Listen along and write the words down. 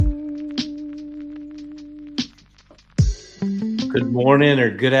Good morning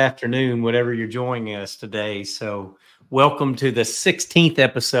or good afternoon, whatever you're joining us today. So welcome to the 16th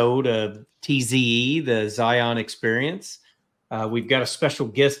episode of TZE, the Zion Experience. We've got a special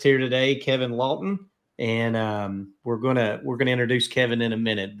guest here today, Kevin Lawton, and we're gonna introduce Kevin in a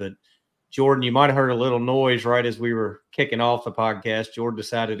minute. But Jordan, you might have heard a little noise right as we were kicking off the podcast. Jordan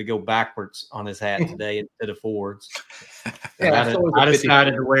decided to go backwards on his hat today instead of forwards. Yeah, I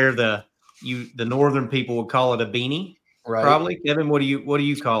decided to wear the northern people would call it a beanie. Right. Probably. Kevin, what do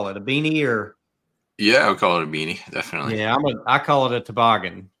you call it? A beanie or? Yeah, I would call it a beanie, definitely. Yeah, I call it a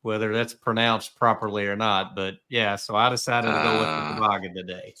toboggan, whether that's pronounced properly or not. But yeah, so I decided to go with the toboggan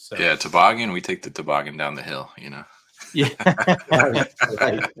today. So yeah, toboggan. We take the toboggan down the hill, you know. Yeah, right.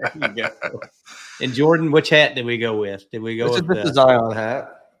 There you go. And Jordan, which hat did we go with? Did we go with the Zion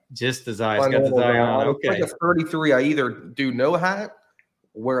hat? Just the Zion. It's got the Zion. Okay. Like a 33, I either do no hat,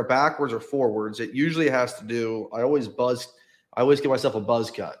 wear it backwards or forwards. It usually has to do. I always give myself a buzz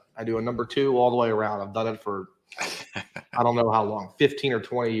cut. I do a number 2 all the way around. I've done it for I don't know how long, 15 or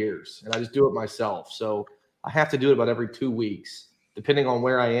 20 years, and I just do it myself. So I have to do it about every 2 weeks, depending on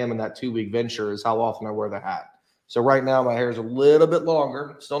where I am in that 2-week venture. Is how often I wear the hat. So right now my hair is a little bit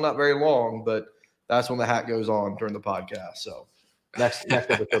longer, still not very long, but that's when the hat goes on during the podcast. So next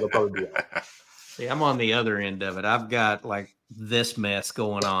episode will probably be out. See, I'm on the other end of it. I've got like this mess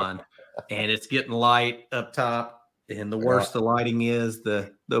going on, and it's getting light up top. And the worse the lighting is,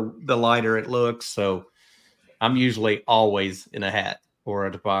 the lighter it looks. So I'm usually always in a hat or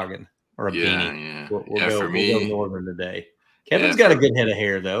a toboggan or a beanie. Yeah. We'll go northern today. Kevin's got a good head of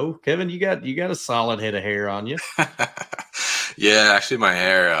hair, though. Kevin, you got a solid head of hair on you. Yeah, actually, my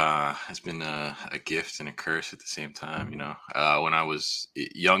hair has been a gift and a curse at the same time. You know, when I was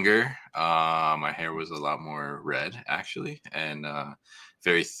younger, my hair was a lot more red, actually, and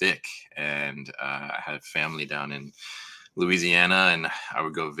very thick. And I had family down in Louisiana, and I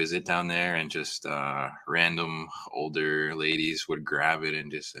would go visit down there, and just random older ladies would grab it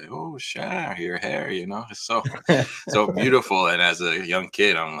and just say, "Oh, Sha, your hair," you know, it's so beautiful. And as a young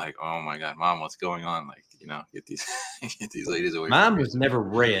kid, I'm like, "Oh my God, Mom, what's going on?" Like, you know, get these ladies away. Mine was never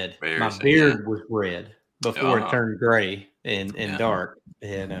red. My beard was red before it turned gray and dark.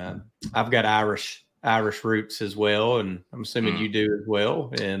 And I've got Irish roots as well, and I'm assuming you do as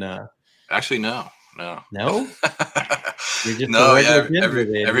well. And actually, no. You're just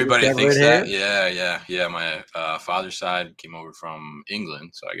everybody thinks that. Yeah. My father's side came over from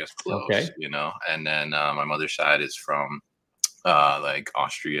England, so I guess close, you know. And then my mother's side is from like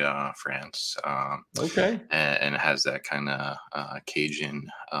Austria, France. And it has that kind of Cajun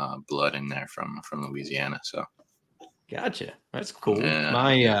blood in there from Louisiana. So, gotcha. That's cool. Yeah,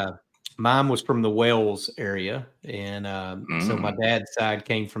 my mom was from the Wales area, and so my dad's side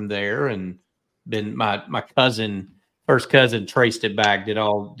came from there, and then my first cousin traced it back, did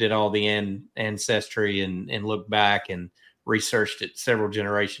all the ancestry and looked back and researched it several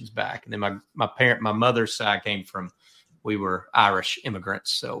generations back. And then my mother's side came from, we were Irish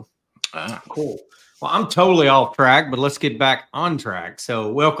immigrants. So cool. Well, I'm totally off track, but let's get back on track.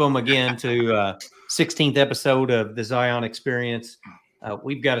 So welcome again to 16th episode of the Zion Experience.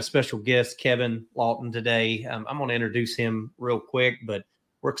 We've got a special guest, Kevin Lawton, today. I'm going to introduce him real quick, but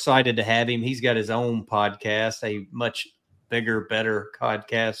we're excited to have him. He's got his own podcast, a much bigger, better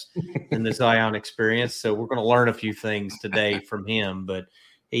podcast than the Zion Experience. So we're going to learn a few things today from him. But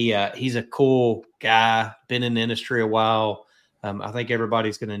he's a cool guy, been in the industry a while. I think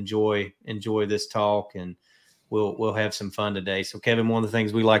everybody's going to enjoy this talk, and we'll have some fun today. So, Kevin, one of the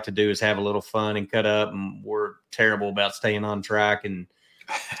things we like to do is have a little fun and cut up, and we're terrible about staying on track. And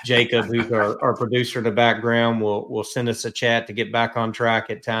Jacob, who's our producer in the background, will send us a chat to get back on track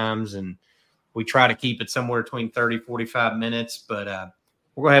at times. And we try to keep it somewhere between 30, 45 minutes, but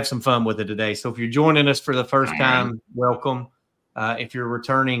we're going to have some fun with it today. So if you're joining us for the first time, welcome. If you're a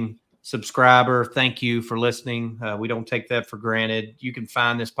returning subscriber, thank you for listening. We don't take that for granted. You can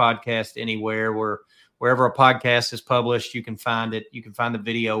find this podcast anywhere wherever a podcast is published. You can find it. You can find the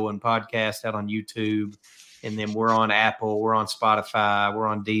video and podcast out on YouTube. And then we're on Apple, we're on Spotify, we're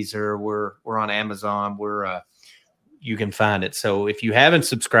on Deezer, we're on Amazon. You can find it. So if you haven't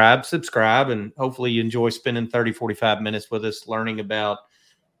subscribe, and hopefully you enjoy spending 30, 45 minutes with us learning about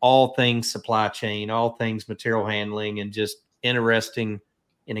all things supply chain, all things material handling, and just interesting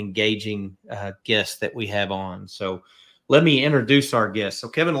and engaging guests that we have on. So let me introduce our guest. So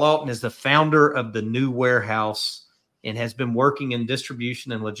Kevin Lawton is the founder of the New Warehouse and has been working in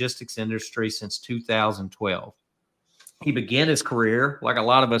distribution and logistics industry since 2012. He began his career, like a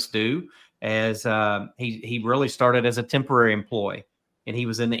lot of us do, as he really started as a temporary employee, and he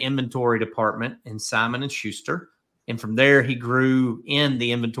was in the inventory department in Simon & Schuster. And from there, he grew in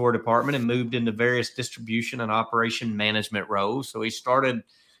the inventory department and moved into various distribution and operation management roles. So he started,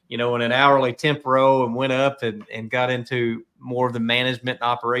 in an hourly temp role and went up and got into more of the management and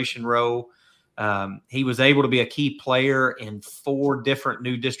operation role. He was able to be a key player in 4 different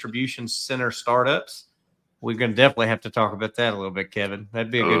new distribution center startups. We're going to definitely have to talk about that a little bit, Kevin. That'd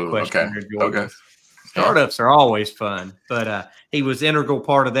be a good question. Okay. Startups are always fun, but he was integral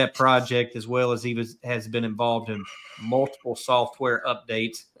part of that project, as well as has been involved in multiple software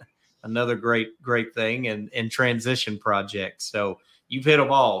updates, another great thing, and transition projects. So you've hit them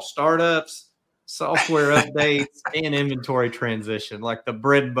all: startups, software updates, and inventory transition, like the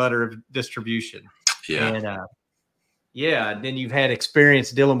bread and butter of distribution. Yeah. And then you've had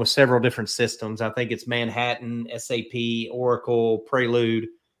experience dealing with several different systems. I think it's Manhattan, SAP, Oracle, Prelude,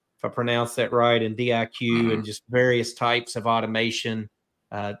 if I pronounce that right, and DIQ, and just various types of automation,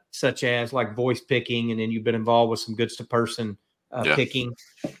 such as like voice picking. And then you've been involved with some goods to person picking.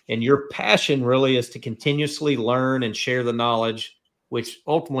 And your passion really is to continuously learn and share the knowledge, which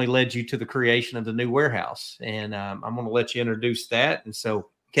ultimately led you to the creation of the new warehouse. And I'm going to let you introduce that. And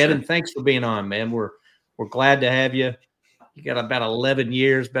so, Kevin, Thanks for being on, man. We're glad to have you. You got about 11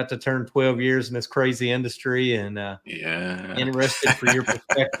 years, about to turn 12 years in this crazy industry, and interested for your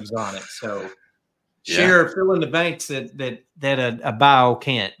perspectives on it. So fill in the blanks that a bio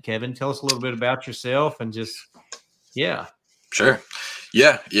can't. Kevin, tell us a little bit about yourself and just, Sure.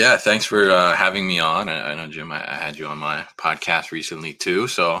 Yeah. Thanks for having me on. I know, Jim, I had you on my podcast recently too.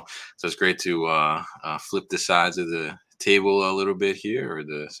 So it's great to flip the sides of the table a little bit here, or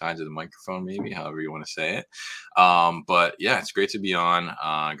the sides of the microphone, maybe, however you want to say it. But yeah, it's great to be on.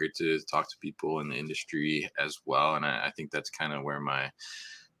 Great to talk to people in the industry as well. And I think that's kind of where my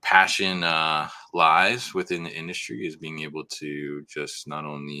passion lies within the industry, is being able to just not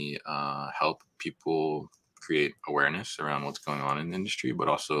only help people create awareness around what's going on in the industry, but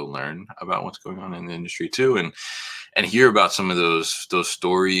also learn about what's going on in the industry too, and hear about some of those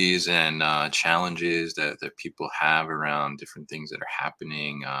stories and challenges that people have around different things that are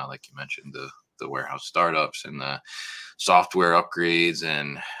happening. Like you mentioned, the warehouse startups and the software upgrades,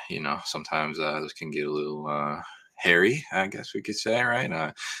 and sometimes those can get a little hairy, I guess we could say,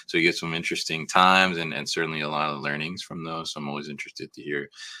 right? So you get some interesting times and certainly a lot of learnings from those. So I'm always interested to hear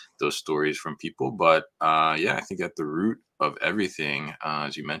those stories from people. But I think at the root of everything,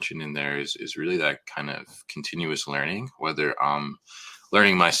 as you mentioned in there, is really that kind of continuous learning, whether I'm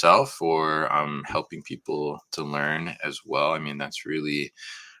learning myself or I'm helping people to learn as well. I mean, that's really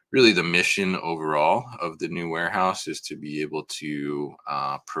the mission overall of the new warehouse, is to be able to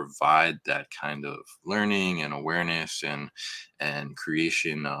provide that kind of learning and awareness and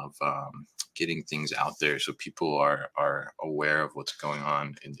creation of getting things out there so people are aware of what's going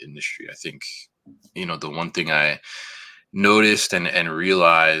on in the industry. I think, the one thing I noticed and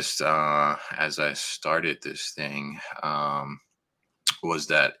realized as I started this thing was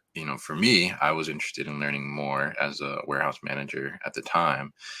that, for me, I was interested in learning more as a warehouse manager at the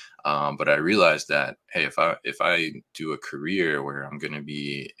time. But I realized that, hey, if I do a career where I'm going to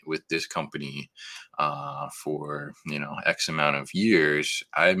be with this company for, X amount of years,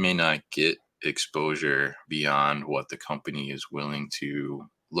 I may not get exposure beyond what the company is willing to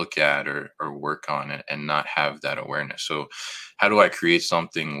look at or work on, and not have that awareness. So how do I create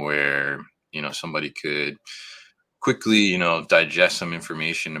something where, somebody could quickly, digest some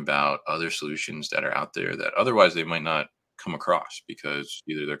information about other solutions that are out there that otherwise they might not come across, because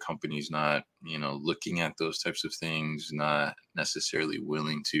either their company's not, looking at those types of things, not necessarily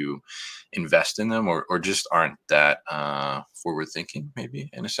willing to invest in them, or just aren't that forward thinking, maybe,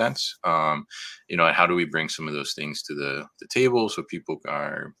 in a sense. And how do we bring some of those things to the table so people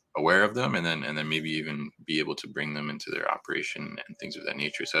are aware of them, and then maybe even be able to bring them into their operation and things of that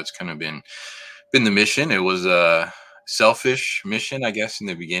nature. So that's kind of been the mission. It was a selfish mission, I guess, in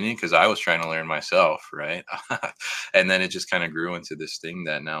the beginning, because I was trying to learn myself, right? And then it just kind of grew into this thing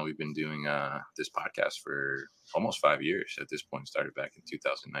that now we've been doing this podcast for almost 5 years at this point. Started back in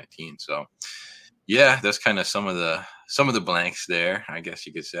 2019. So yeah, that's kind of some of the blanks there, I guess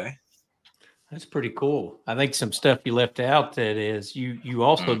you could say. That's pretty cool. I think some stuff you left out, that is you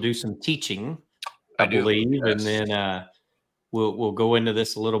also do some teaching, I believe, yes. And then we'll go into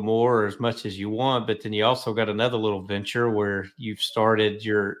this a little more, or as much as you want, but then you also got another little venture where you've started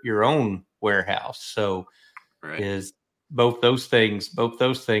your own warehouse. So is both those things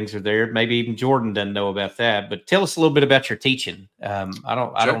are there. Maybe even Jordan doesn't know about that, but tell us a little bit about your teaching. I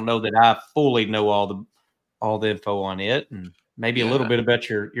don't know that I fully know all the info on it, and maybe a little bit about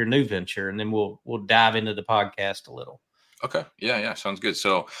your new venture, and then we'll dive into the podcast a little. Okay. Yeah. Sounds good.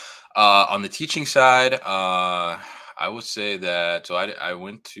 So on the teaching side, I would say that I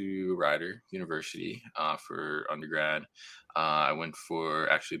went to Rider University for undergrad. I went for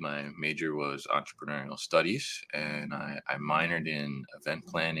actually my major was entrepreneurial studies, and I minored in event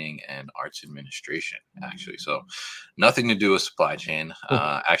planning and arts administration. Actually, so nothing to do with supply chain.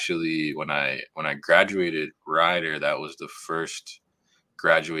 Actually, when I graduated Rider, that was the first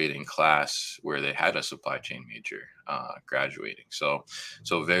graduating class where they had a supply chain major graduating. So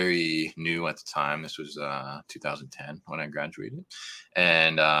very new at the time. This was 2010 when I graduated,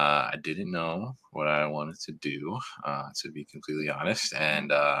 and I didn't know what I wanted to do, to be completely honest.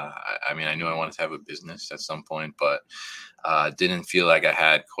 And I mean, I knew I wanted to have a business at some point, but didn't feel like I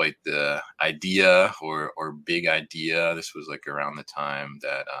had quite the idea or big idea. This was like around the time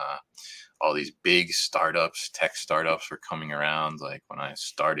that all these big startups, tech startups were coming around. Like when I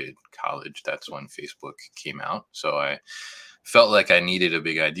started college, that's when Facebook came out. So I felt like I needed a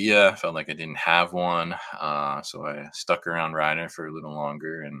big idea. Felt like I didn't have one. So I stuck around Ryder for a little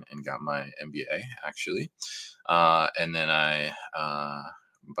longer and got my MBA actually. And then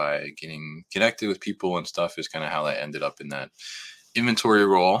by getting connected with people and stuff is kind of how I ended up in that inventory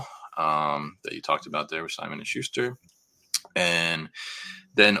role that you talked about there with Simon & Schuster. And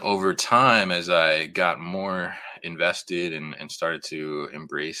then over time, as I got more invested and started to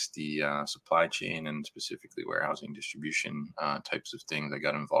embrace the supply chain and specifically warehousing distribution types of things, I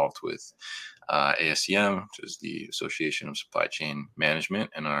got involved with ASCM, which is the Association of Supply Chain Management,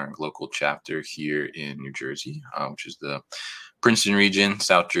 and our local chapter here in New Jersey, which is the Princeton region,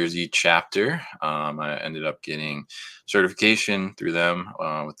 South Jersey chapter. I ended up getting certification through them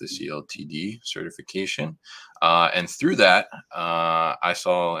with the CLTD certification. And through that, I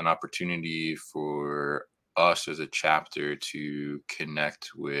saw an opportunity for us as a chapter to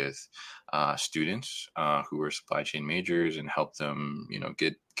connect with students who were supply chain majors and help them,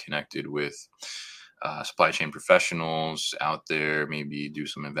 get connected with supply chain professionals out there, maybe do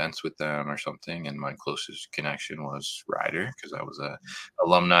some events with them or something. And my closest connection was Ryder because I was a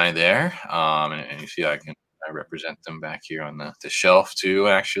alumni there. And you see, I represent them back here on the shelf too,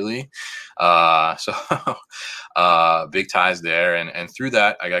 actually. So big ties there. And through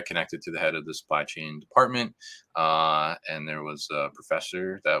that, I got connected to the head of the supply chain department. And there was a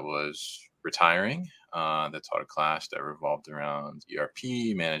professor that was retiring that taught a class that revolved around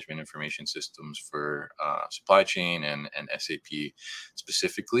ERP, management information systems for supply chain and SAP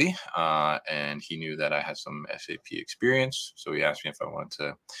specifically. And he knew that I had some SAP experience. So he asked me if I wanted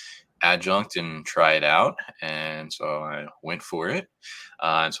to adjunct and try it out. And so I went for it.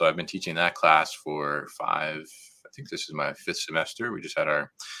 And so I've been teaching that class for I think this is my 5th semester. We just had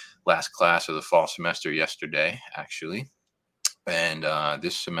our last class of the fall semester yesterday, actually. And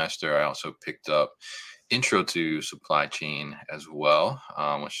this semester, I also picked up Intro to Supply Chain as well,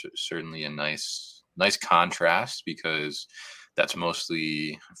 which is certainly a nice contrast because that's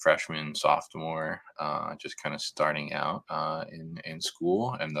mostly freshman, sophomore, just kind of starting out in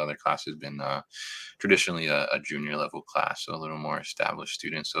school. And the other class has been traditionally a junior level class, so a little more established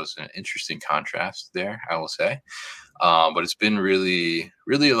students. So it's an interesting contrast there, I will say. But it's been really,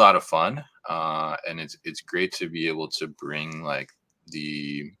 really a lot of fun. And it's great to be able to bring like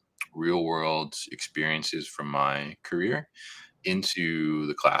the real world experiences from my career into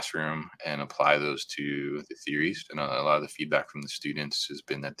the classroom and apply those to the theories. And a lot of the feedback from the students has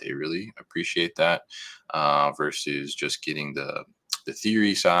been that they really appreciate that versus just getting the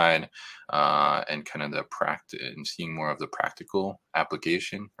theory side and kind of the practice and seeing more of the practical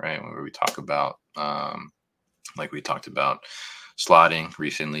application, right? Where we talk about, like we talked about slotting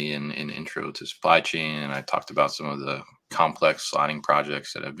recently in Intro to Supply Chain. And I talked about some of the complex slotting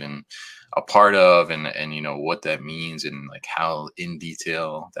projects that I've been a part of and what that means and like how in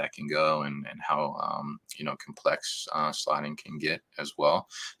detail that can go and how complex slotting can get as well.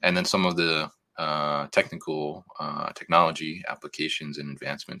 And then some of the technical technology applications and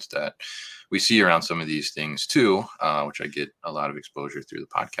advancements that we see around some of these things too, which I get a lot of exposure through the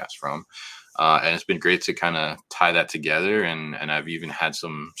podcast from. And it's been great to kind of tie that together. And I've even had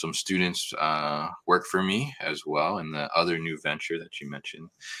some students work for me as well in the other new venture that you mentioned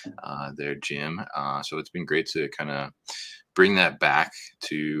there, Jim. So it's been great to kind of bring that back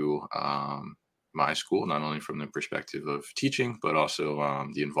to my school, not only from the perspective of teaching, but also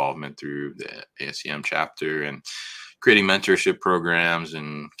the involvement through the ASCM chapter and creating mentorship programs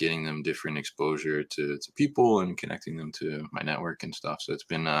and getting them different exposure to people and connecting them to my network and stuff. So it's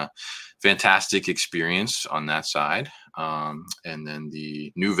been a fantastic experience on that side. And then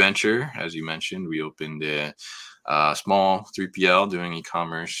the new venture, as you mentioned, we opened a small 3PL doing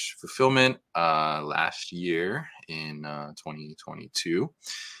e-commerce fulfillment last year in 2022.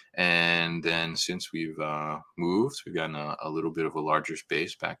 And then since we've moved, we've gotten a little bit of a larger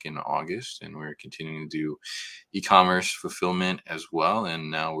space back in August, and we're continuing to do e-commerce fulfillment as well.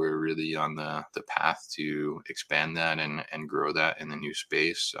 And now we're really on the path to expand that and grow that in the new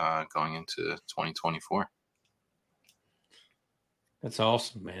space going into 2024. That's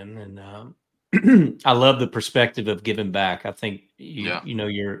awesome, man. And I love the perspective of giving back. I think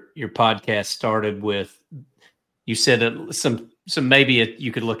your podcast started with, you said some maybe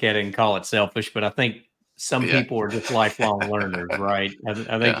you could look at it and call it selfish, but I think some people are just lifelong learners, right?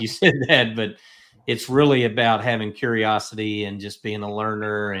 I think you said that, but it's really about having curiosity and just being a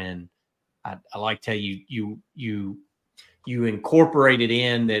learner. And I liked how you incorporated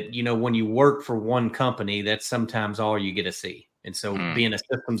in that, when you work for one company, that's sometimes all you get to see. And so being a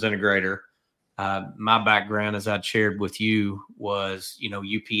systems integrator, my background, as I'd shared with you, was,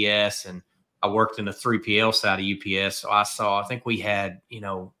 UPS, and I worked in the 3PL side of UPS. So I think we had,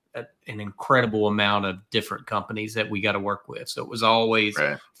 an incredible amount of different companies that we got to work with. So it was always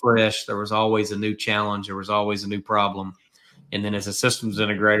fresh. There was always a new challenge. There was always a new problem. And then as a systems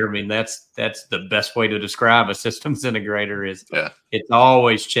integrator, I mean, that's the best way to describe a systems integrator is it's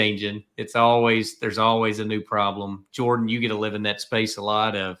always changing. There's always a new problem. Jordan, you get to live in that space a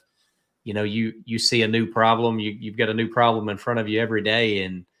lot of, you see a new problem, you've got a new problem in front of you every day,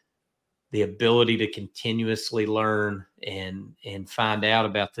 and the ability to continuously learn and find out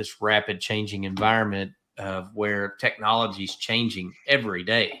about this rapid changing environment of where technology is changing every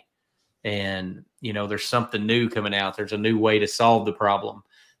day. And, there's something new coming out. There's a new way to solve the problem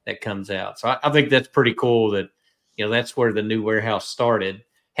that comes out. So I think that's pretty cool that, that's where the new warehouse started.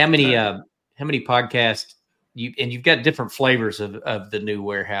 How many podcasts you've got different flavors of the new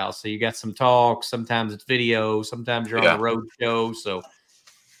warehouse. So you got some talk, sometimes it's video, sometimes you're on a road show. So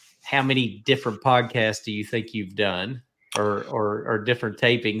how many different podcasts do you think you've done or different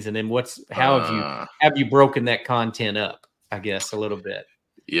tapings? And then how have you broken that content up, I guess, a little bit?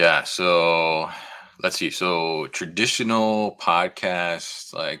 Yeah. So let's see. So traditional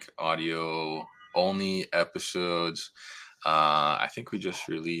podcasts, like audio only episodes. I think we just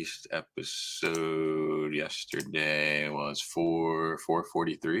released episode yesterday, was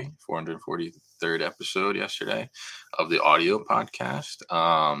 443rd episode yesterday of the audio podcast.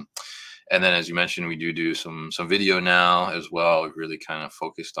 And then, as you mentioned, we do some video now as well. We've really kind of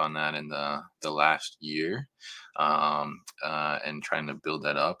focused on that in the last year, and trying to build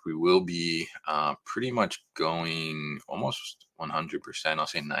that up. We will be pretty much going almost 100%, I'll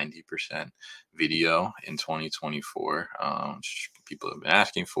say 90% video in 2024, which people have been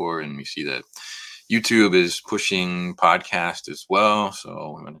asking for. And we see that YouTube is pushing podcast as well.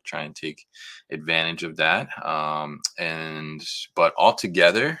 So I'm going to try and take advantage of that. But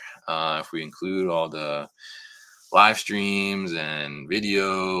altogether, if we include all the live streams and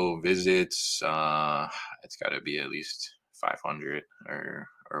video visits, it's got to be at least 500 or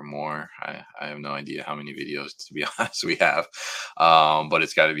more. I have no idea how many videos, to be honest, we have. But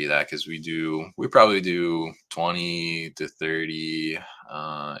it's got to be that, because we probably do 20 to 30,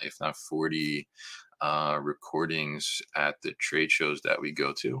 if not 40 recordings at the trade shows that we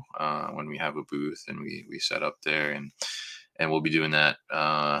go to when we have a booth and we set up there, and we'll be doing that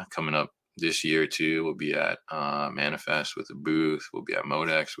coming up this year too. We'll be at Manifest with a booth. We'll be at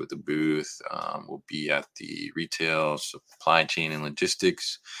Modex with a booth. We'll be at the Retail Supply Chain and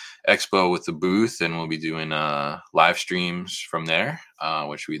Logistics Expo with the booth, and we'll be doing live streams from there,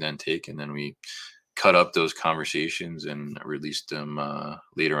 which we then take and then we cut up those conversations and release them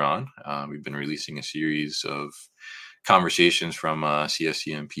later on. We've been releasing a series of conversations from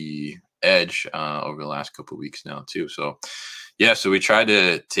CSCMP Edge over the last couple of weeks now too. So we try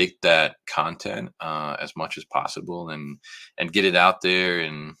to take that content as much as possible and get it out there,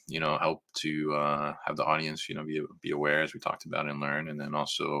 and help to have the audience be aware, as we talked about, and learn. And then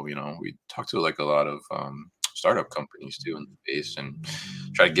also we talk to like a lot of startup companies too in the space, and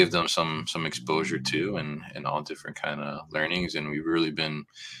try to give them some exposure too, and all different kind of learnings. And we've really been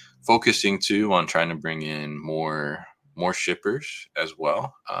focusing too on trying to bring in more shippers as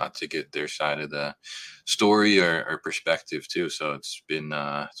well, to get their side of the story or perspective too. So it's been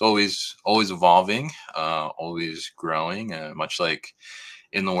it's always evolving, always growing, much like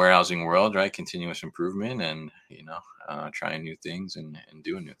in the warehousing world, right? Continuous improvement, and trying new things and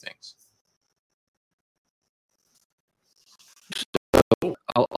doing new things.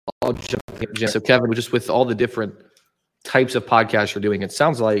 I'll jump in. So Kevin, just with all the different types of podcasts you're doing, it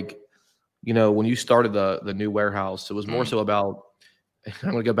sounds like, when you started the new warehouse, it was more so about,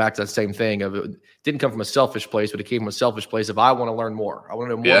 I'm going to go back to that same thing of, it didn't come from a selfish place, but it came from a selfish place of, I want to learn more. I want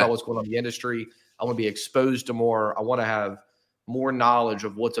to know more about what's going on in the industry. I want to be exposed to more. I want to have more knowledge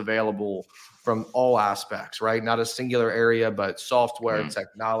of what's available from all aspects, right? Not a singular area, but software,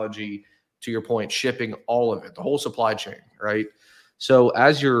 technology, to your point, shipping, all of it, the whole supply chain, right? So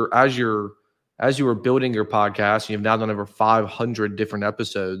as you were building your podcast, you've now done over 500 different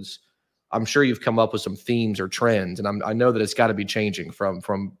episodes. I'm sure you've come up with some themes or trends, and I know that it's got to be changing from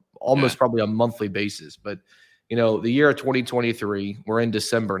almost probably a monthly basis. But the year of 2023, we're in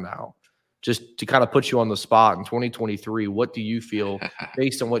December now. Just to kind of put you on the spot in 2023, what do you feel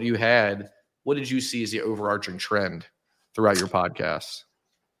based on what you had? What did you see as the overarching trend throughout your podcasts?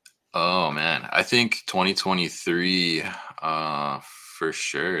 Oh man, I think 2023 for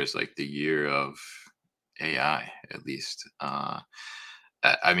sure is like the year of AI, at least.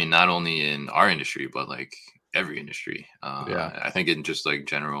 I mean, not only in our industry, but like every industry. I think in just like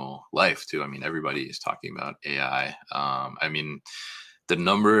general life too. I mean, everybody is talking about AI. I mean, the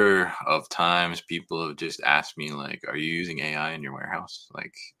number of times people have just asked me like, "Are you using AI in your warehouse?"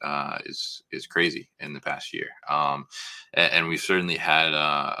 Like, is crazy in the past year. And we've certainly had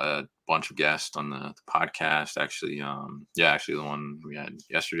a bunch of guests on the podcast. Actually, actually, the one we had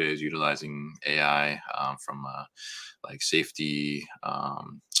yesterday is utilizing AI from like safety.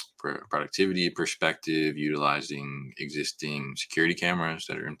 Productivity perspective, utilizing existing security cameras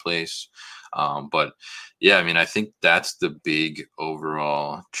that are in place. But yeah, I mean, I think that's the big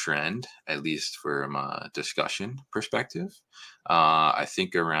overall trend, at least from a discussion perspective. I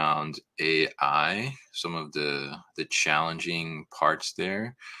think around AI, some of the challenging parts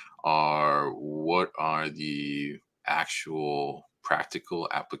there are what are the actual practical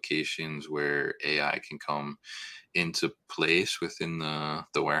applications where AI can come into place within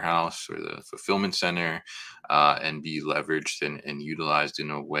the warehouse or the fulfillment center and be leveraged and utilized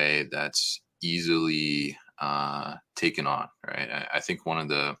in a way that's easily taken on, right? I think one of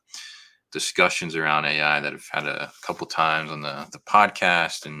the discussions around AI that I've had a couple times on the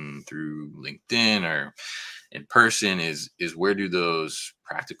podcast and through LinkedIn or in person is where do those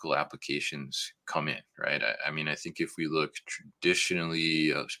practical applications come in, right? I mean, I think if we look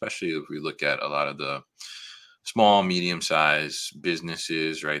traditionally, especially if we look at a lot of the small, medium-sized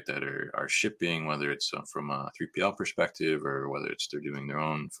businesses, right, that are shipping, whether it's from a 3PL perspective or whether it's they're doing their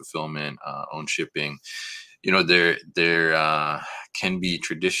own fulfillment, own shipping, there can be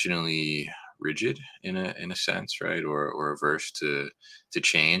traditionally rigid in a sense, right, or averse to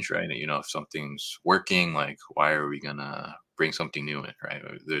change, right? If something's working, like why are we gonna bring something new in, right?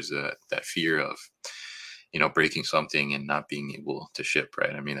 There's that fear of breaking something and not being able to ship,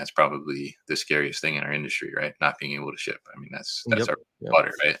 right? I mean, that's probably the scariest thing in our industry, right? Not being able to ship. I mean, that's our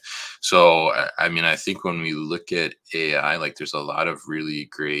water, right? So, I mean, I think when we look at AI, like there's a lot of really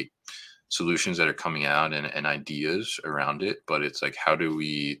great solutions that are coming out and ideas around it, but it's like, how do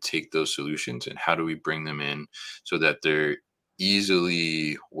we take those solutions and how do we bring them in so that they're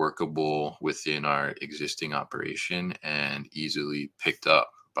easily workable within our existing operation and easily picked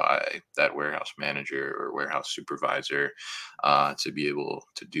up by that warehouse manager or warehouse supervisor to be able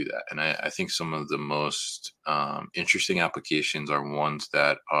to do that. And I think some of the most interesting applications are ones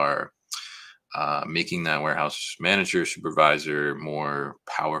that are making that warehouse manager supervisor more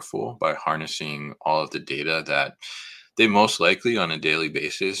powerful by harnessing all of the data that they most likely on a daily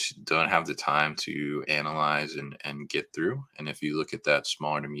basis don't have the time to analyze and get through. And if you look at that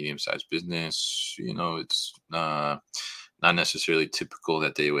smaller to medium sized business, it's not necessarily typical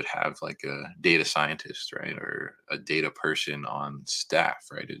that they would have like a data scientist, right, or a data person on staff,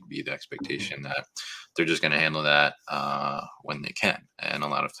 right? It'd be the expectation that they're just going to handle that when they can. And a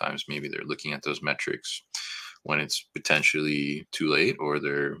lot of times maybe they're looking at those metrics when it's potentially too late or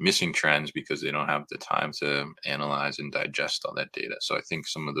they're missing trends because they don't have the time to analyze and digest all that data. So I think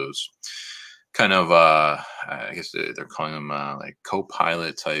some of those kind of I guess they're calling them like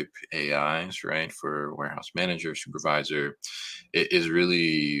co-pilot type AIs, right, for warehouse manager, supervisor. It is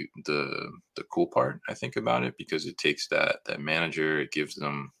really the cool part, I think, about it, because it takes that manager, it gives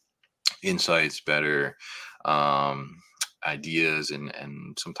them insights, better ideas,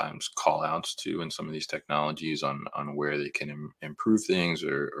 and sometimes call outs too in some of these technologies on where they can improve things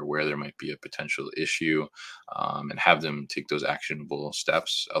or where there might be a potential issue, and have them take those actionable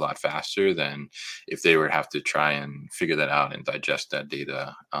steps a lot faster than if they were to have to try and figure that out and digest that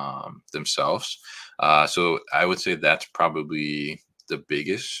data themselves. So I would say that's probably the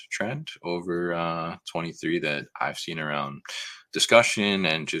biggest trend over 23 that I've seen around discussion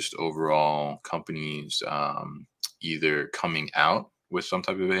and just overall companies either coming out with some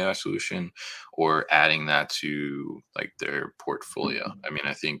type of AI solution or adding that to like their portfolio. I mean,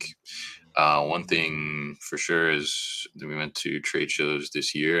 I think One thing for sure is that we went to trade shows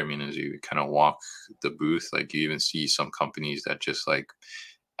this year. I mean, as you kind of walk the booth, like you even see some companies that just like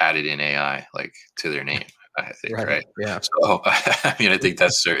added in AI like to their name, I think, right? Yeah. So I mean, I think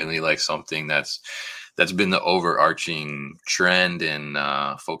that's certainly like something that's been the overarching trend and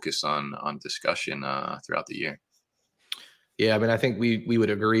focus on discussion throughout the year. Yeah, I mean, I think we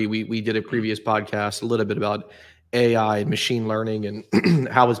would agree. We did a previous podcast a little bit about AI and machine learning and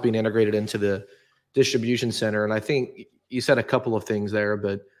how it's being integrated into the distribution center. And I think you said a couple of things there,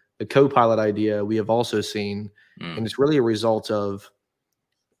 but the co-pilot idea we have also seen, and it's really a result of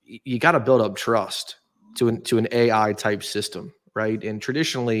you got to build up trust to an AI type system, right? And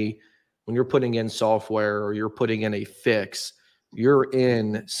traditionally, when you're putting in software or you're putting in a fix, you're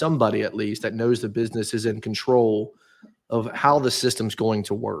in somebody at least that knows the business is in control of how the system's going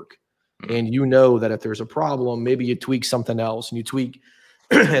to work. And you know that if there's a problem, maybe you tweak something else and you tweak,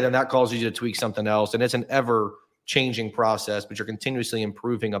 and then that causes you to tweak something else. And it's an ever changing process, but you're continuously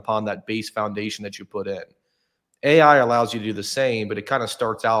improving upon that base foundation that you put in. AI allows you to do the same, but it kind of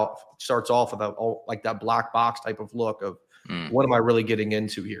starts off with like that black box type of look of what am I really getting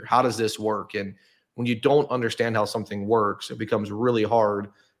into here? How does this work? And when you don't understand how something works, it becomes really hard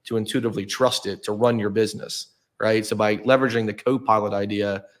to intuitively trust it to run your business, right? So by leveraging the co-pilot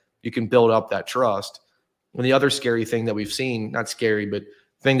idea, you can build up that trust. And the other scary thing that we've seen, not scary, but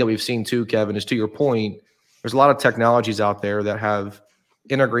thing that we've seen too, Kevin, is to your point, there's a lot of technologies out there that have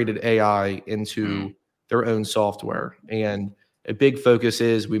integrated AI into their own software. And a big focus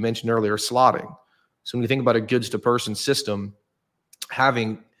is, we mentioned earlier, slotting. So when you think about a goods to person system,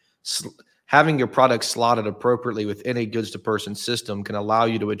 having your product slotted appropriately within a goods to person system can allow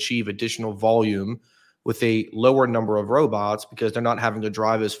you to achieve additional volume with a lower number of robots because they're not having to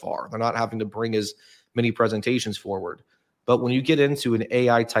drive as far. They're not having to bring as many presentations forward. But when you get into an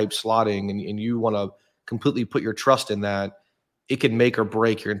AI type slotting and you want to completely put your trust in that, it can make or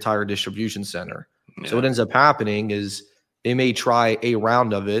break your entire distribution center. Yeah. So what ends up happening is they may try a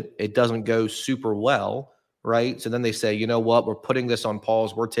round of it. It doesn't go super well, right? So then they say, you know what, we're putting this on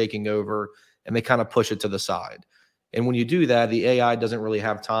pause. We're taking over, and they kind of push it to the side. And when you do that, the AI doesn't really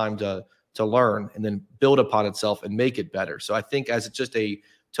have time to learn and then build upon itself and make it better. So I think as just a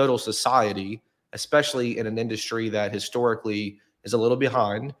total society, especially in an industry that historically is a little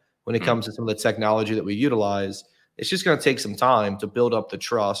behind when it comes to some of the technology that we utilize, it's just going to take some time to build up the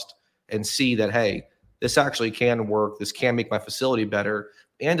trust and see that, hey, this actually can work. This can make my facility better,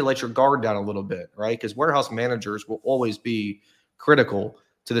 and to let your guard down a little bit, right? Because warehouse managers will always be critical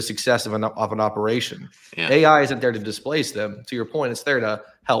to the success of an operation. Yeah. AI isn't there to displace them. To your point, it's there to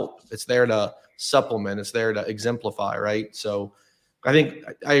help. It's there to supplement. It's there to exemplify, right? So I think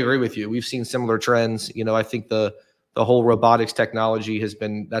I agree with you. We've seen similar trends. You know, I think the whole robotics technology that's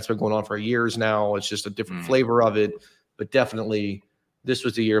been going on for years now. It's just a different flavor of it, but definitely this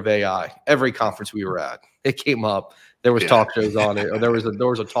was the year of AI. Every conference we were at, it came up. There was talk shows on it, or there was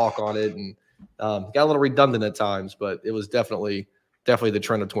a talk on it, and got a little redundant at times, but it was definitely the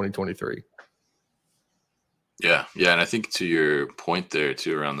trend of 2023. Yeah. And I think to your point there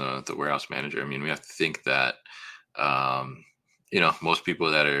too around the warehouse manager, I mean, we have to think that most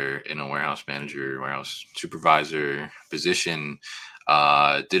people that are in a warehouse manager, warehouse supervisor position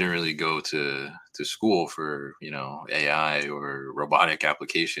didn't really go to school for AI or robotic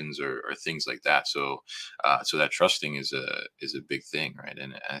applications or things like that. So that trusting is a big thing, right?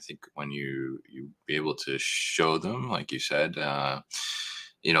 And I think when you be able to show them, like you said,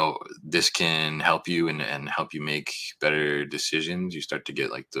 this can help you and help you make better decisions. You start to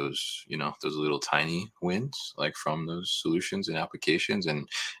get like those little tiny wins, like from those solutions and applications. And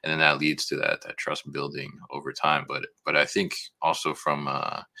then that leads to that trust building over time. But I think also from,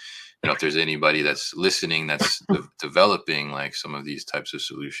 if there's anybody that's listening, that's developing like some of these types of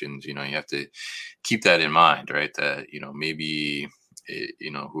solutions, you have to keep that in mind, right? That, maybe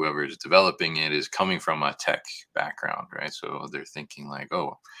whoever is developing it is coming from a tech background, right? So they're thinking like,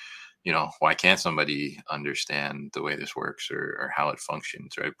 oh, why can't somebody understand the way this works or how it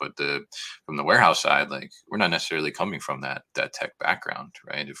functions, right? But from the warehouse side, like we're not necessarily coming from that tech background,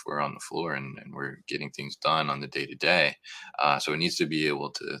 right? If we're on the floor and we're getting things done on the day to day, so it needs to be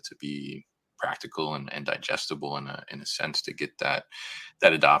able to be practical and digestible in a sense to get that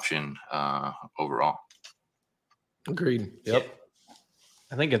adoption overall. Agreed. Yep.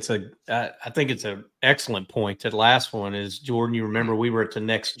 I think it's an excellent point. That last one is, Jordan, you remember we were at the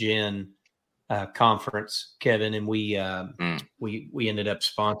Next Gen conference, Kevin, and we ended up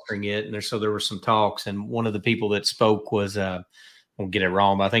sponsoring it. And there were some talks, and one of the people that spoke was I won't get it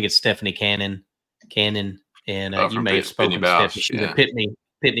wrong, but I think it's Stephanie Cannon, and you may have spoken to Stephanie. She's a Pitney.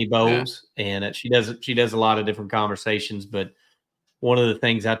 Pitney Bowes, and she does a lot of different conversations. But one of the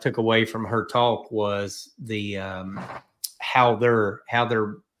things I took away from her talk was the how they're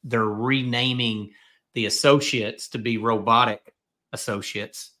renaming the associates to be robotic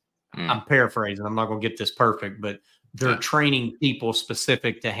associates. I'm paraphrasing. I'm not going to get this perfect, but they're training people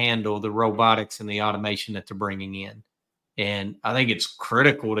specific to handle the robotics and the automation that they're bringing in. And I think it's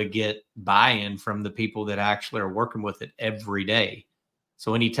critical to get buy-in from the people that actually are working with it every day.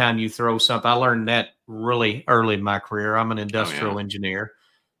 So anytime you throw something, I learned that really early in my career. I'm an industrial engineer,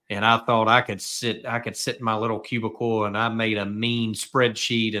 and I thought I could sit in my little cubicle and I made a mean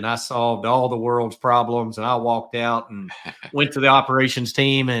spreadsheet and I solved all the world's problems. And I walked out and went to the operations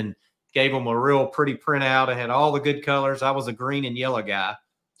team and gave them a real pretty printout. It had all the good colors. I was a green and yellow guy.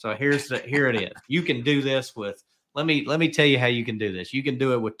 So here it is. You can do this with, let me tell you how you can do this. You can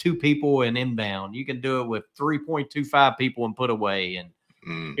do it with 2 people in inbound. You can do it with 3.25 people in put away.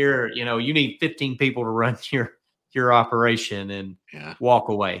 And here, you need 15 people to run your operation and walk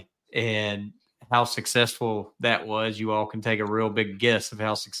away. And how successful that was, you all can take a real big guess of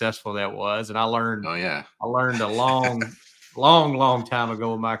how successful that was. And I learned a long time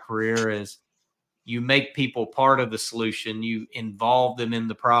ago in my career is you make people part of the solution, you involve them in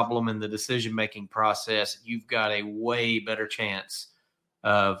the problem and the decision-making process, you've got a way better chance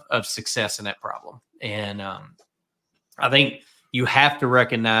of success in that problem. And I think you have to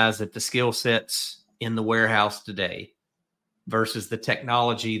recognize that the skill sets in the warehouse today versus the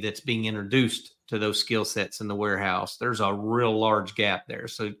technology that's being introduced to those skill sets in the warehouse, there's a real large gap there.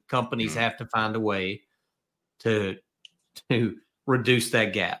 So companies have to find a way to reduce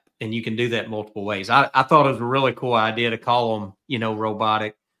that gap. And you can do that multiple ways. I thought it was a really cool idea to call them,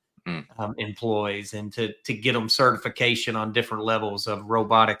 robotic employees and to get them certification on different levels of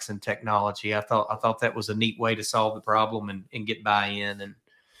robotics and technology. I thought that was a neat way to solve the problem and get buy-in. And,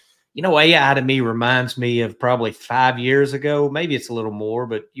 AI to me reminds me of probably 5 years ago, maybe it's a little more,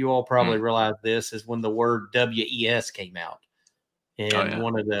 but you all probably realize this is when the word WES came out. And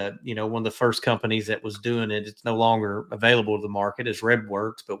one of the first companies that was doing it, it's no longer available to the market, is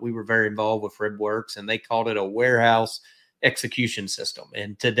RedWorks, but we were very involved with RedWorks, and they called it a warehouse execution system.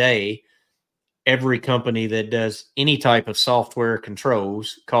 And today, every company that does any type of software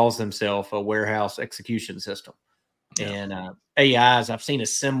controls calls themselves a warehouse execution system. Yeah. And AIs, I've seen a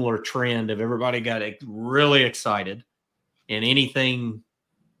similar trend of everybody got really excited, and anything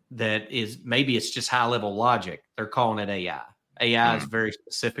that is, maybe it's just high level logic, they're calling it AI. AI is very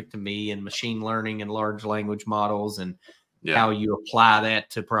specific to me and machine learning and large language models and how you apply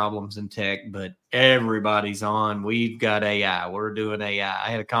that to problems in tech. But everybody's on, we've got AI. We're doing AI. I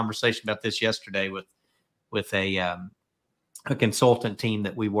had a conversation about this yesterday with a consultant team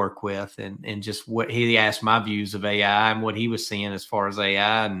that we work with, and just what he asked my views of AI and what he was seeing as far as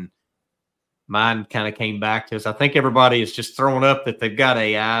AI, and mine kind of came back to us. I think everybody is just throwing up that they've got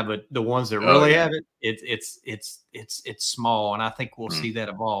AI, but the ones that really have it, it's small. And I think we'll see that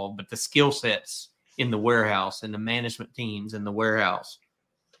evolve. But the skill sets in the warehouse and the management teams in the warehouse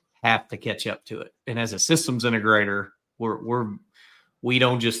have to catch up to it. And as a systems integrator, we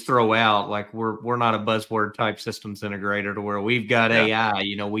don't just throw out, like we're not a buzzword type systems integrator to where we've got AI.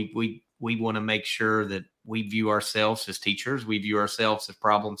 We want to make sure that we view ourselves as teachers, we view ourselves as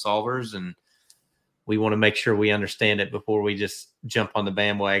problem solvers, and we want to make sure we understand it before we just jump on the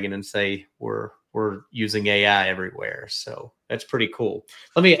bandwagon and say we're using AI everywhere. So that's pretty cool.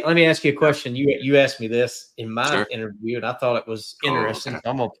 Let me ask you a question. You asked me this in my interview, and I thought it was interesting. So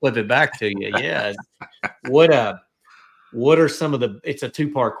I'm gonna flip it back to you. Yeah. What are some of the? It's a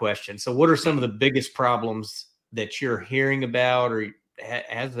 2-part question. So what are some of the biggest problems that you're hearing about, or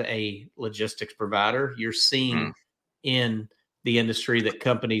as a logistics provider, you're seeing in the industry that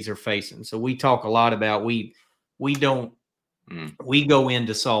companies are facing? So we talk a lot about we go in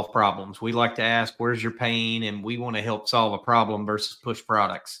to solve problems. We like to ask, where's your pain? And we want to help solve a problem versus push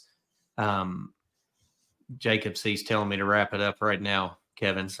products. Jacob C's telling me to wrap it up right now,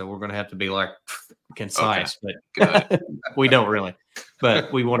 Kevin. So we're going to have to be like concise, but we don't really,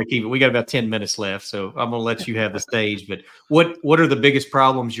 but we want to keep it. We got about 10 minutes left. So I'm going to let you have the stage, but what are the biggest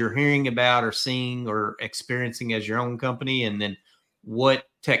problems you're hearing about or seeing or experiencing as your own company? And then what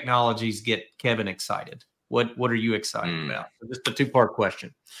technologies get Kevin excited? What are you excited about? So just a 2-part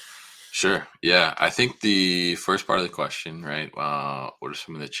question. Sure. Yeah. I think the first part of the question, right? What are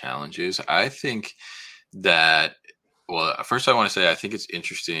some of the challenges? I think that, well, first I want to say, I think it's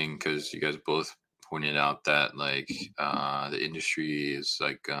interesting because you guys both pointed out that the industry is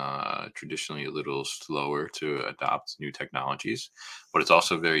traditionally a little slower to adopt new technologies, but it's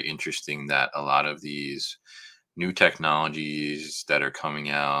also very interesting that a lot of these new technologies that are coming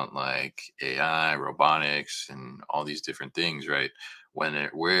out, like AI, robotics, and all these different things, right?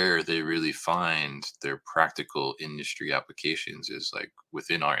 Where they really find their practical industry applications is like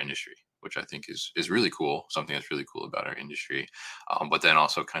within our industry, which I think is really cool. Something that's really cool about our industry, but then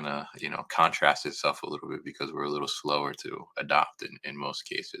also kind of contrasts itself a little bit because we're a little slower to adopt in most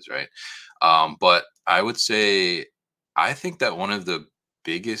cases, right? But I would say I think that one of the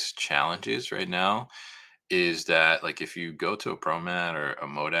biggest challenges right now is that, like, if you go to a ProMat or a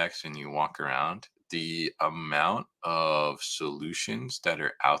Modex and you walk around, the amount of solutions that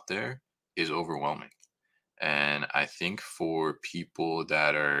are out there is overwhelming. And I think for people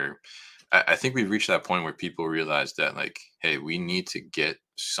that are, I think we've reached that point where people realize that, like, hey, we need to get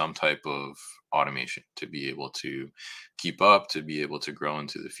some type of automation to be able to keep up, to be able to grow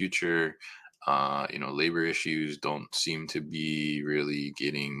into the future. Labor issues don't seem to be really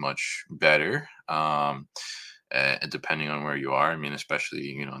getting much better. Depending on where you are, I mean,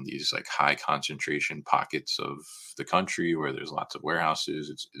 especially in these like high concentration pockets of the country where there's lots of warehouses,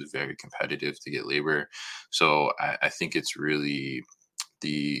 it's very competitive to get labor. So I think it's really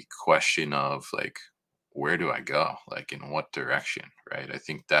the question of like, where do I go? Like, in what direction, right? I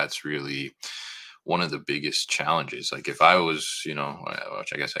think that's really one of the biggest challenges. Like, if I was,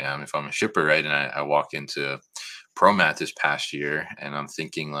 which I guess I am, if I'm a shipper, right, and I walk into ProMat this past year and I'm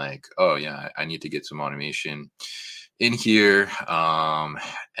thinking like, oh yeah, I need to get some automation in here.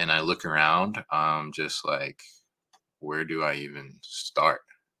 And I look around, just like, where do I even start?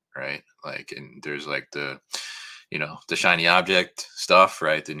 Right. Like, and there's like the shiny object stuff,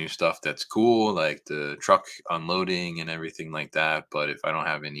 right? The new stuff that's cool, like the truck unloading and everything like that. But if I don't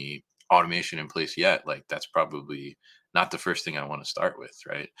have any automation in place yet, like, that's probably not the first thing I want to start with,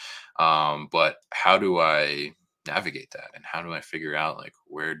 right? But how do I navigate that, and how do I figure out like,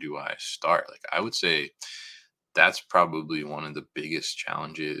 where do I start? Like, I would say that's probably one of the biggest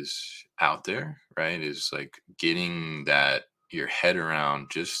challenges out there, right? Is like getting that your head around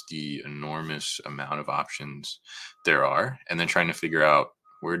just the enormous amount of options there are, and then trying to figure out,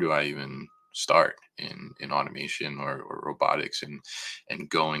 where do I even start in automation or robotics, and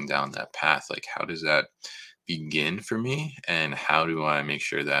going down that path. Like, how does that begin for me, and how do I make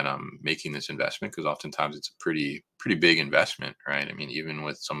sure that I'm making this investment? Because oftentimes it's a pretty big investment, right? I mean, even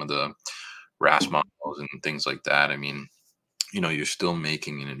with some of the RAS models and things like that, I mean, you're still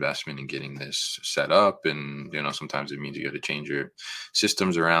making an investment in getting this set up, and sometimes it means you got to change your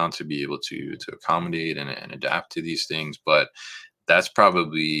systems around to be able to accommodate and adapt to these things. But that's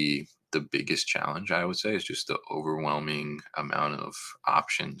probably the biggest challenge, I would say, is just the overwhelming amount of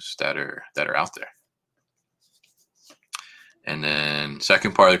options that are out there. And then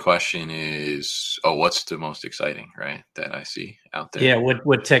second part of the question is, what's the most exciting, right, that I see out there? Yeah,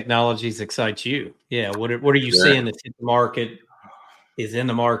 what technologies excite you? Yeah, what are you seeing that's in the market, is in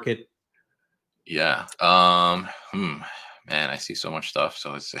the market? Yeah. Man, I see so much stuff,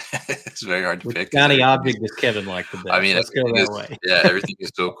 so it's it's very hard to pick. Shiny object does Kevin like the best? I mean, Let's go that way. Yeah, everything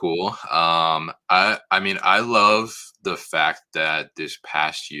is so cool. I mean, I love the fact that this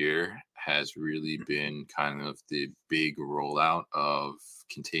past year has really been kind of the big rollout of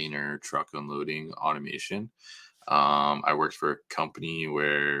container truck unloading automation. I worked for a company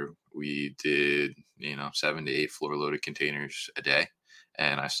where we did, 7 to 8 floor loaded containers a day.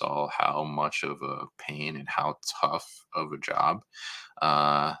 And I saw how much of a pain and how tough of a job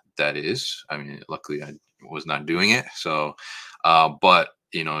that is. I mean, luckily I was not doing it. So, but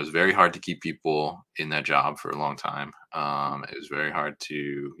it was very hard to keep people in that job for a long time. It was very hard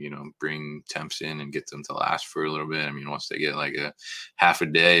to, bring temps in and get them to last for a little bit. I mean, once they get like a half a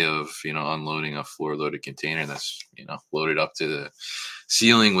day of, unloading a floor loaded container that's, loaded up to the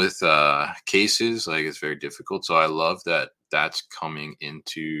ceiling with cases, like, it's very difficult. So I love that that's coming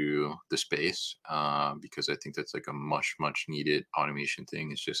into the space, because I think that's like a much needed automation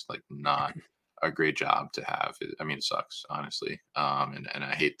thing. It's just like not a great job to have. I mean, it sucks, honestly. And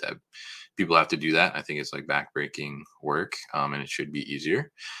I hate that people have to do that. I think it's like backbreaking work, and it should be easier.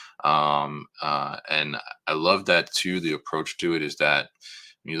 And I love that too. The approach to it is that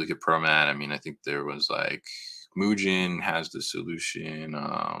when you look at ProMat, I mean, I think there was like Mugen has the solution.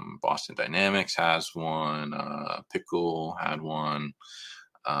 Boston Dynamics has one. Pickle had one.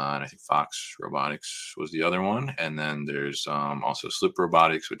 And I think Fox Robotics was the other one. And then there's also Slip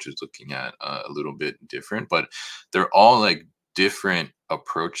Robotics, which is looking at a little bit different, but they're all like different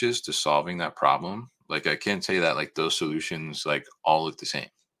approaches to solving that problem. Like, I can't say that like those solutions like all look the same,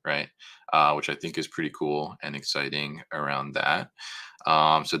 right? Which I think is pretty cool and exciting around that.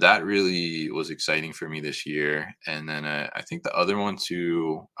 So that really was exciting for me this year. And then I think the other one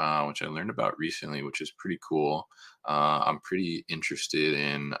too, which I learned about recently, which is pretty cool. I'm pretty interested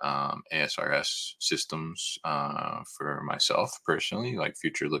in ASRS systems for myself personally, like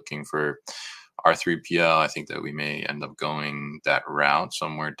future looking for R3PL. I think that we may end up going that route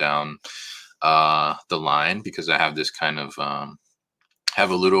somewhere down the line, because I have this kind of have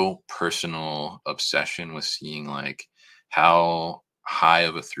a little personal obsession with seeing like how high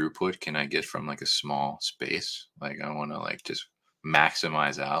of a throughput can I get from like a small space. Like I want to like just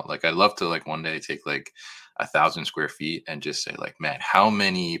maximize out. Like I'd love to like one day take like 1,000 square feet and just say like, man, how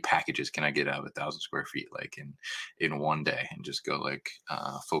many packages can I get out of 1,000 square feet like in one day, and just go like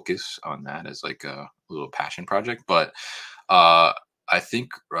focus on that as like a little passion project. But I think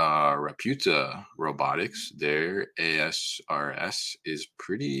Reputa Robotics, their ASRS is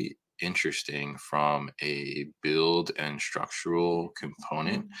pretty interesting from a build and structural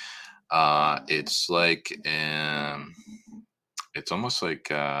component. It's like it's almost like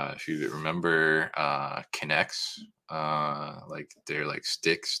if you remember Kinects, like they're like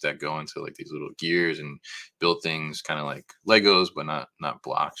sticks that go into like these little gears and build things kind of like Legos, but not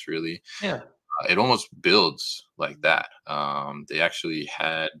blocks really. Yeah. It almost builds like that. They actually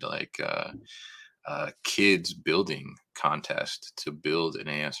had like kids building contest to build an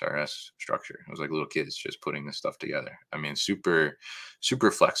ASRS structure. It was like little kids just putting this stuff together. I mean, super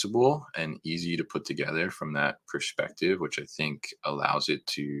flexible and easy to put together from that perspective, which I think allows it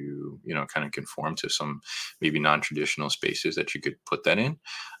to, you know, kind of conform to some maybe non-traditional spaces that you could put that in.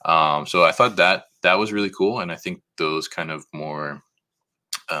 So I thought that was really cool. And I think those kind of more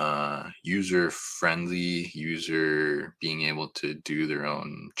user friendly, user being able to do their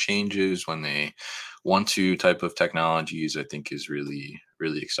own changes when they want to type of technologies, I think is really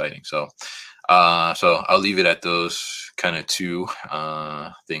exciting. So so I'll leave it at those kind of two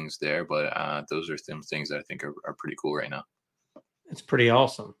things there, but those are some things that I think are pretty cool right now. It's pretty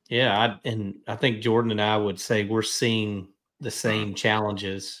awesome. Yeah. I think Jordan and I would say we're seeing the same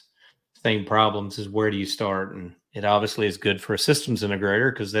challenges, same problems as where do you start? And it obviously is good for a systems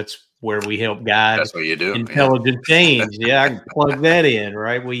integrator, because that's where we help guide That's what you do. intelligent change. Yeah, I can plug that in,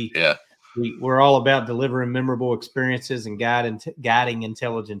 right? Yeah. We're all about delivering memorable experiences and guiding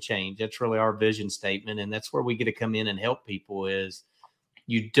intelligent change. That's really our vision statement. And that's where we get to come in and help people. Is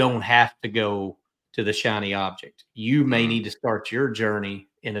you don't have to go to the shiny object. You may need to start your journey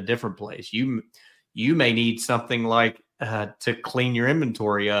in a different place. You may need something like to clean your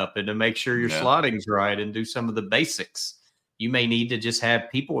inventory up and to make sure your slotting's right and do some of the basics. You may need to just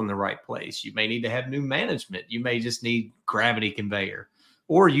have people in the right place. You may need to have new management. You may just need gravity conveyor,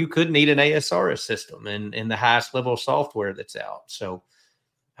 or you could need an ASRS system and the highest level of software that's out. So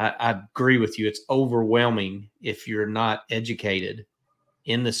I agree with you. It's overwhelming if you're not educated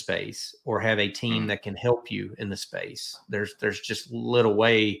in the space or have a team that can help you in the space. There's just little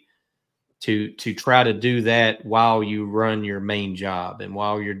way to try to do that while you run your main job and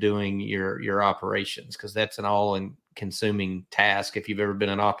while you're doing your operations, because that's an all-consuming task. If you've ever been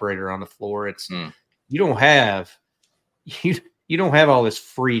an operator on the floor, it's you don't have all this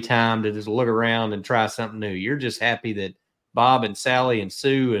free time to just look around and try something new. You're just happy that Bob and Sally and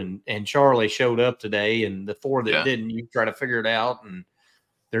Sue and Charlie showed up today, and the four that didn't, you try to figure it out, and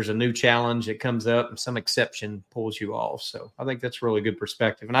there's a new challenge that comes up and some exception pulls you off. So I think that's a really good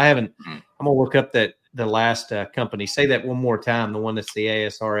perspective. And I'm going to look up the last company. Say that one more time. The one that's the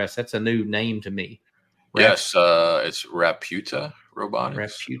ASRS. That's a new name to me. Yes. It's Reputa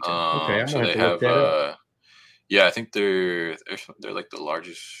Robotics. Okay. So they have, I think they're like the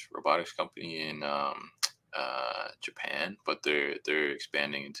largest robotics company in Japan, but they're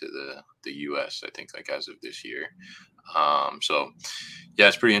expanding into the US, I think, like as of this year. So yeah,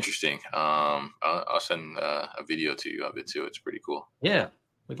 it's pretty interesting. I'll send a video to you of it too. It's pretty cool. Yeah,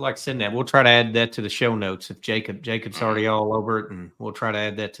 we'd like to send that. We'll try to add that to the show notes if Jacob's already all over it, and we'll try to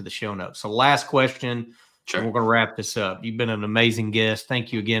add that to the show notes. So last question. Sure. And we're going to wrap this up. You've been an amazing guest.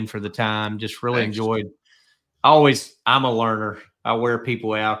 Thank you again for the time. Just really enjoyed. I'm a learner. I wear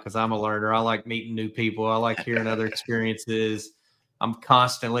people out because I'm a learner. I like meeting new people. I like hearing other experiences. I'm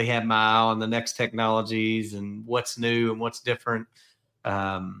constantly have my eye on the next technologies and what's new and what's different,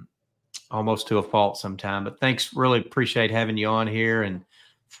 almost to a fault sometime. But thanks. Really appreciate having you on here. And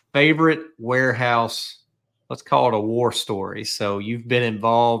favorite warehouse, let's call it a war story. So you've been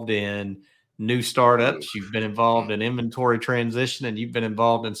involved in new startups. You've been involved in inventory transition, and you've been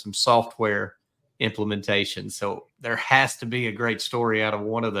involved in some software implementation. So there has to be a great story out of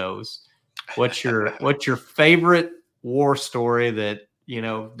one of those. What's your favorite war story that,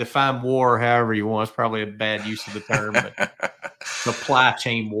 define war however you want? It's probably a bad use of the term, but supply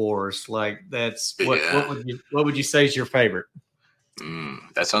chain wars. Like that's what would you say is your favorite?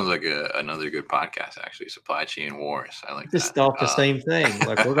 That sounds like another good podcast, actually. Supply chain wars. I like Just that. off the same thing.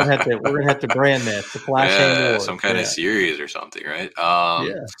 Like we're gonna have to brand that supply chain wars. Some kind of series or something, right?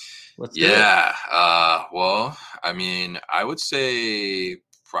 Let's do it. Well, I mean, I would say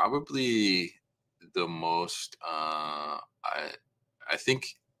probably the most. I think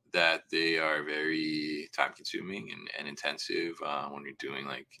that they are very time consuming and intensive when you're doing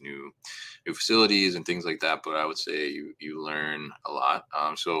like new facilities and things like that. But I would say you learn a lot.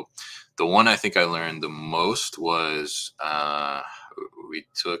 So the one I think I learned the most was we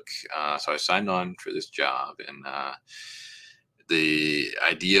took. So I signed on for this job, and the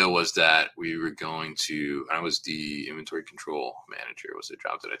idea was that we were going to. I was the inventory control manager. Was the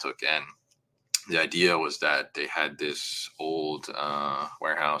job that I took, and the idea was that they had this old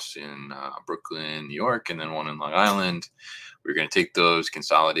warehouse in Brooklyn, New York, and then one in Long Island. We were going to take those,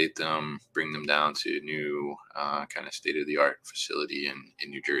 consolidate them, bring them down to a new kind of state-of-the-art facility in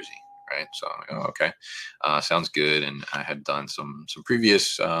New Jersey, right? So I'm like, oh, okay, sounds good. And I had done some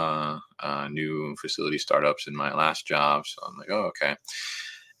previous new facility startups in my last job. So I'm like, oh, okay.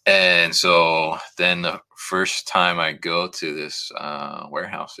 And so then the first time I go to this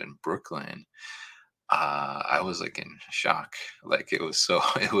warehouse in Brooklyn, I was like in shock. Like it was so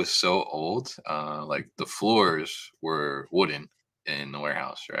old. Like the floors were wooden in the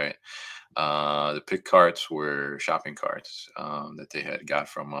warehouse, right? The pick carts were shopping carts that they had got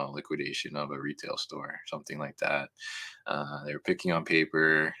from a liquidation of a retail store, something like that. They were picking on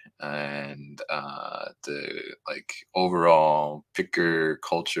paper, and the like overall picker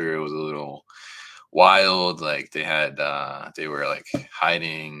culture was a little wild. Like they were like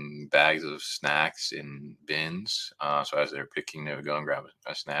hiding bags of snacks in bins. So as they were picking, they would go and grab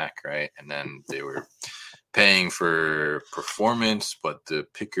a snack, right? And then they were paying for performance, but the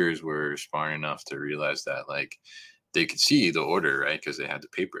pickers were smart enough to realize that like they could see the order, right? Because they had the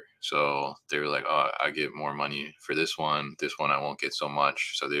paper. So they were like, oh, I get more money for this one. This one I won't get so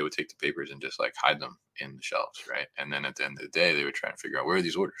much. So they would take the papers and just like hide them in the shelves, right? And then at the end of the day, they would try and figure out where are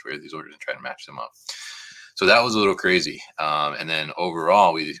these orders, and try to match them up. So that was a little crazy. And then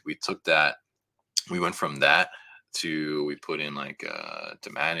overall, we took that. We went from that to we put in like a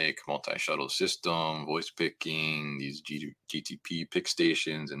Dematic multi-shuttle system, voice picking, these GTP pick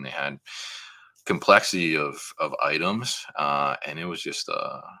stations, and they had complexity of items, and it was just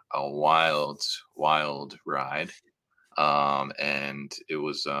a wild ride. And it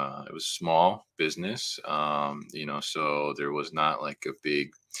was small business, so there was not like a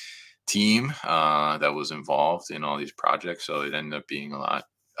big team that was involved in all these projects. So it ended up being a lot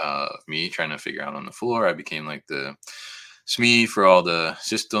of me trying to figure out on the floor. I became like the SME for all the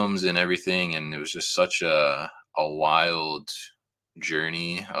systems and everything, and it was just such a wild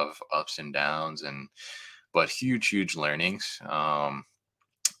journey of ups and downs, but huge learnings.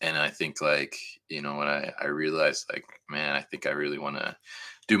 And I think like, when I realized like, man, I think I really want to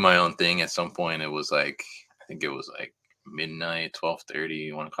do my own thing. At some point, it was like, I think it was like midnight,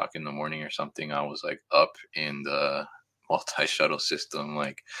 12:30, 1 o'clock in the morning or something. I was like up in the multi-shuttle system,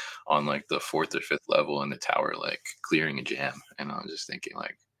 like on like the 4th or 5th level in the tower, like clearing a jam. And I was just thinking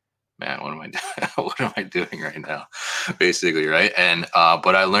like, man, what am I doing? What am I doing right now? Basically, right? And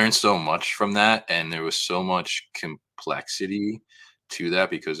but I learned so much from that, and there was so much complexity to that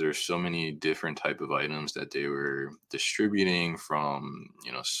because there's so many different type of items that they were distributing, from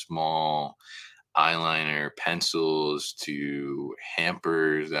small eyeliner pencils to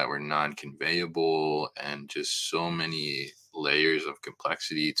hampers that were non-conveyable, and just so many layers of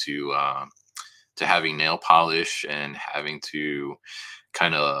complexity to having nail polish and having to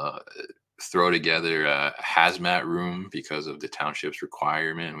kind of throw together a hazmat room because of the township's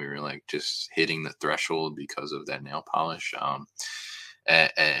requirement. We were like just hitting the threshold because of that nail polish.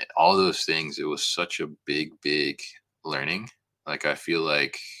 And all those things, it was such a big learning. Like, I feel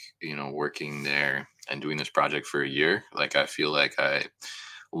like, working there and doing this project for a year, like, I feel like I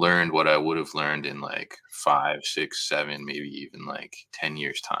learned what I would have learned in like 5, 6, 7, maybe even like 10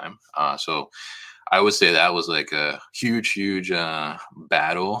 years time. So I would say that was like a huge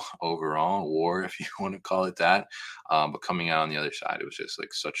battle overall, war, if you want to call it that. But coming out on the other side, it was just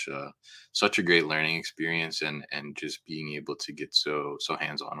like such a great learning experience, and just being able to get so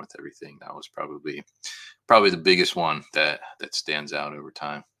hands on with everything. That was probably the biggest one that stands out over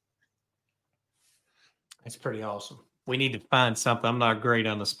time. It's pretty awesome. We need to find something. I'm not great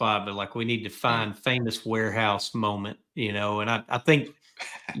on the spot, but like we need to find famous warehouse moment, and I think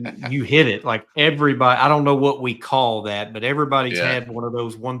you hit it. Like everybody, I don't know what we call that, but everybody's had one of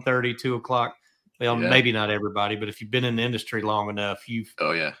those 1:30, 2 o'clock well, maybe not everybody, but if you've been in the industry long enough, you've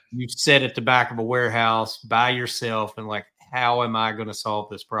sat at the back of a warehouse by yourself and like, how am I going to solve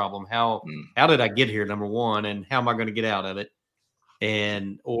this problem? How did I get here? Number one, and how am I going to get out of it?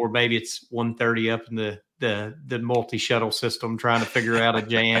 And or maybe it's 1:30 up in the multi-shuttle system trying to figure out a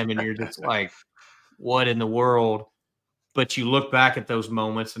jam, and you're just like, what in the world? But you look back at those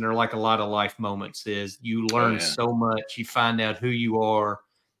moments, and they're like a lot of life moments. Is you learn so much, you find out who you are,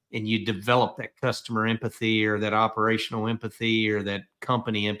 and you develop that customer empathy or that operational empathy or that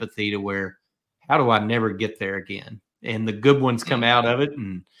company empathy to where, how do I never get there again? And the good ones come out of it,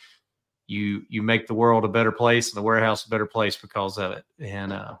 and you make the world a better place and the warehouse a better place because of it.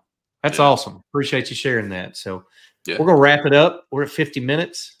 And that's awesome. Appreciate you sharing that. So we're going to wrap it up. We're at 50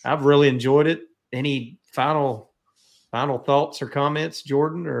 minutes. I've really enjoyed it. Any final thoughts or comments,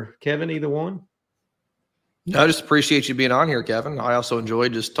 Jordan or Kevin, either one? No, I just appreciate you being on here, Kevin. I also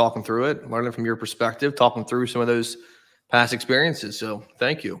enjoyed just talking through it, learning from your perspective, talking through some of those past experiences. So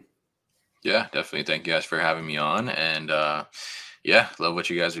thank you. Yeah, definitely. Thank you guys for having me on. And love what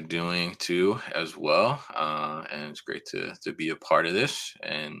you guys are doing too as well. And it's great to be a part of this.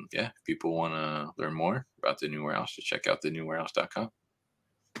 And if people want to learn more about the New Warehouse, just check out thenewwarehouse.com.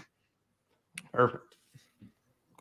 Perfect.